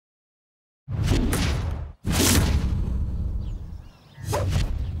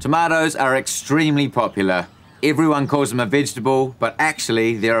Tomatoes are extremely popular. Everyone calls them a vegetable, but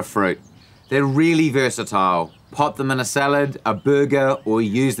actually they're a fruit. They're really versatile. Pop them in a salad, a burger, or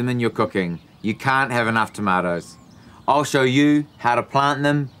use them in your cooking. You can't have enough tomatoes. I'll show you how to plant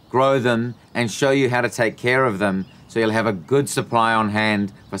them, grow them, and show you how to take care of them so you'll have a good supply on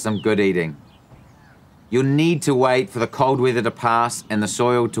hand for some good eating. You'll need to wait for the cold weather to pass and the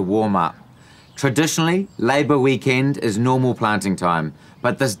soil to warm up. Traditionally, Labour weekend is normal planting time,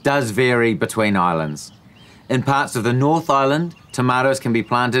 but this does vary between islands. In parts of the North Island, tomatoes can be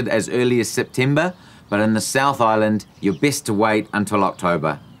planted as early as September, but in the South Island, you're best to wait until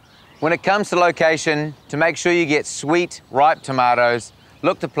October. When it comes to location, to make sure you get sweet, ripe tomatoes,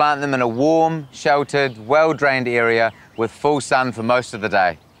 look to plant them in a warm, sheltered, well-drained area with full sun for most of the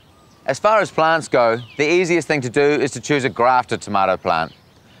day. As far as plants go, the easiest thing to do is to choose a grafted tomato plant.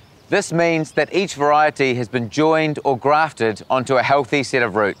 This means that each variety has been joined or grafted onto a healthy set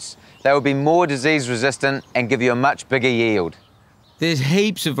of roots. They will be more disease resistant and give you a much bigger yield. There's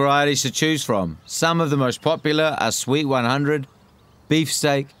heaps of varieties to choose from. Some of the most popular are Sweet 100,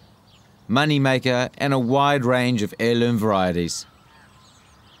 Beefsteak, Moneymaker, and a wide range of heirloom varieties.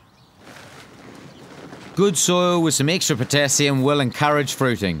 Good soil with some extra potassium will encourage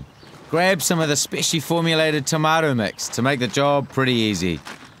fruiting. Grab some of the specially formulated tomato mix to make the job pretty easy.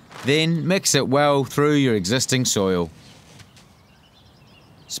 Then mix it well through your existing soil.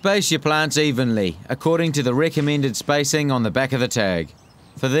 Space your plants evenly, according to the recommended spacing on the back of the tag.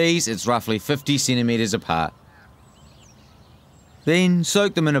 For these, it's roughly 50 centimetres apart. Then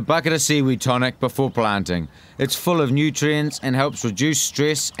soak them in a bucket of seaweed tonic before planting. It's full of nutrients and helps reduce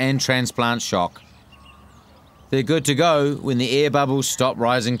stress and transplant shock. They're good to go when the air bubbles stop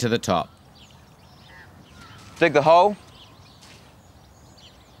rising to the top. Dig the hole.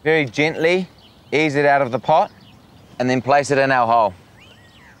 Very gently ease it out of the pot and then place it in our hole.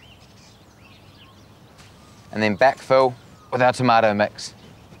 And then backfill with our tomato mix.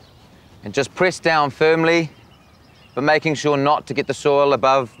 And just press down firmly, but making sure not to get the soil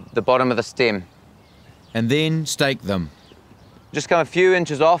above the bottom of the stem. And then stake them. Just come a few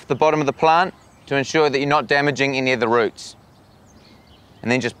inches off the bottom of the plant to ensure that you're not damaging any of the roots.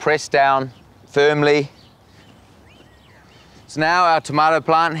 And then just press down firmly. So now our tomato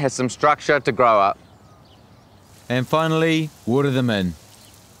plant has some structure to grow up. And finally, water them in.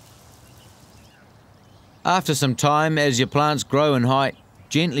 After some time, as your plants grow in height,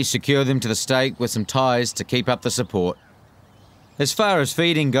 gently secure them to the stake with some ties to keep up the support. As far as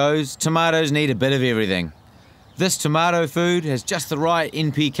feeding goes, tomatoes need a bit of everything. This tomato food has just the right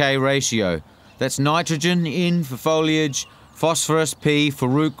NPK ratio. That's nitrogen N for foliage, phosphorus P for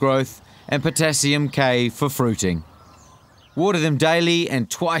root growth, and potassium K for fruiting. Water them daily and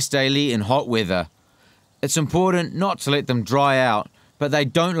twice daily in hot weather. It's important not to let them dry out, but they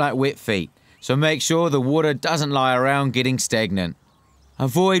don't like wet feet, so make sure the water doesn't lie around getting stagnant.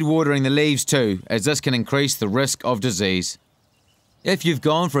 Avoid watering the leaves too, as this can increase the risk of disease. If you've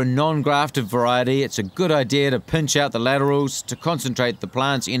gone for a non-grafted variety, it's a good idea to pinch out the laterals to concentrate the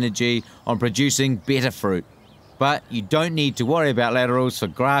plant's energy on producing better fruit. But you don't need to worry about laterals for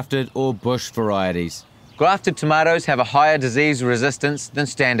grafted or bush varieties. Grafted tomatoes have a higher disease resistance than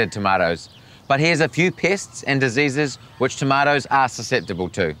standard tomatoes. But here's a few pests and diseases which tomatoes are susceptible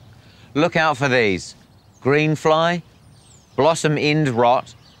to. Look out for these: green fly, blossom end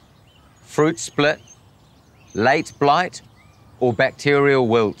rot, fruit split, late blight, or bacterial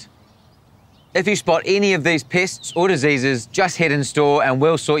wilt. If you spot any of these pests or diseases, just head in store and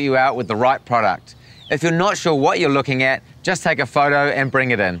we'll sort you out with the right product. If you're not sure what you're looking at, just take a photo and bring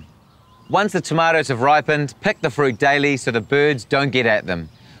it in. Once the tomatoes have ripened, pick the fruit daily so the birds don't get at them.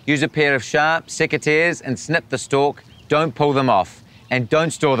 Use a pair of sharp secateurs and snip the stalk. Don't pull them off. And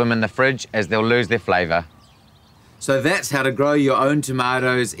don't store them in the fridge as they'll lose their flavour. So that's how to grow your own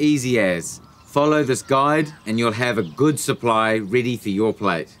tomatoes easy as. Follow this guide and you'll have a good supply ready for your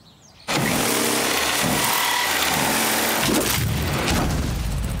plate.